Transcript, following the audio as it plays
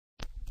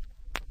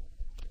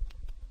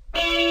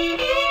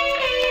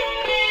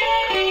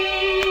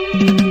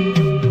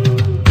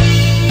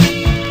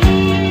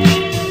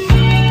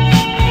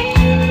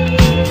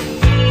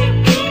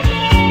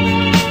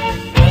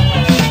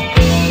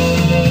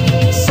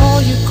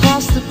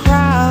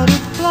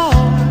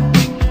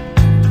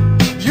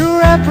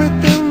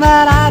Everything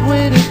that I'd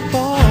waited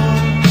for.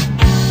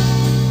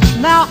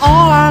 Now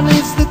all I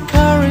need's the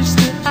courage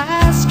to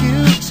ask you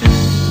to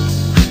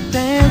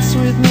dance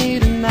with me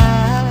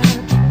tonight.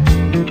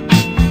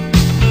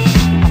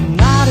 I'm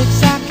not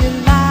exactly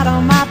light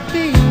on my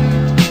feet,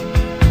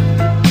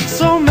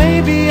 so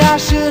maybe I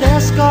should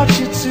escort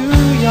you to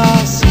your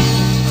seat.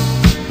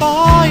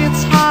 Boy,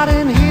 it's hot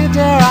in here,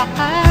 dare I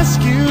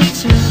ask you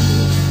to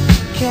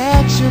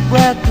catch your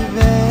breath of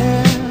air.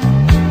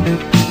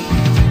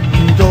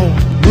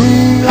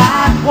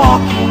 Moonlight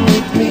walking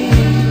with me,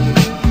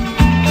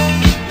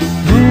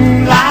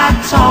 moonlight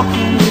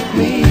talking with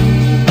me.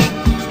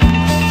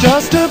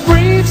 Just a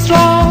brief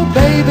stroll,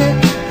 baby,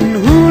 and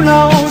who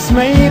knows,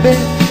 maybe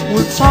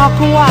we'll talk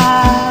a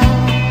while.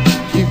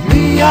 Give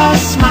me a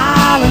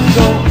smile and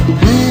go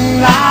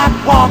moonlight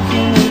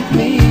walking with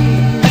me,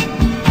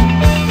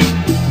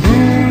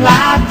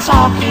 moonlight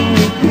talking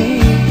with me.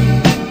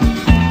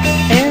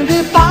 And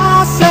if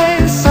I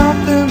say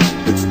something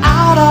that's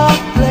out of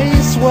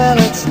place, well,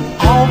 it's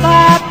all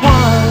that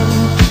one,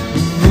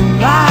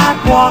 moonlight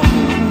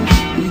walking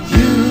with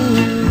you.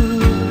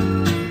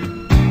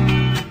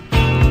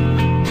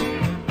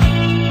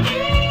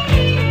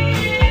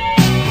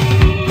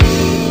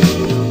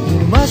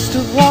 You must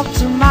have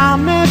walked a mile,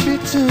 maybe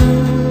two,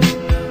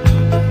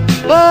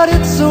 but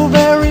it's so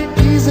very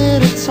easy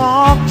to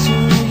talk to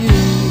you.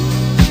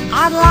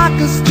 I'd like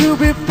us to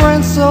be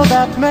friends so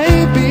that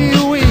maybe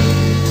we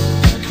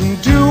can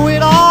do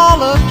it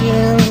all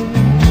again.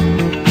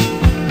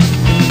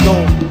 Go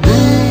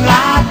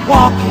moonlight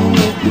walking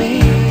with me,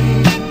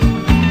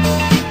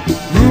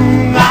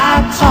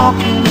 moonlight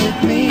talking with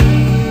me.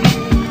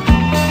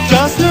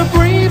 Just a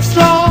brief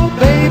stroll,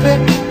 baby,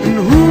 and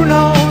who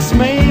knows,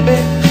 maybe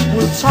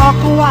we'll talk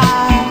a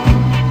while.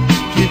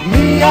 Give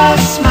me a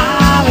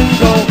smile and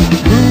go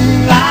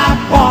moonlight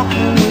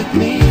walking with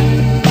me,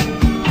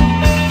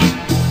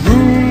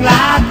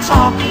 moonlight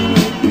talking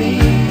with me.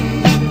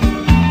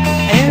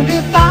 And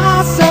if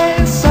I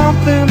say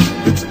something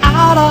that's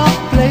out of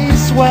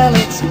place, well,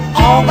 it's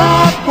all that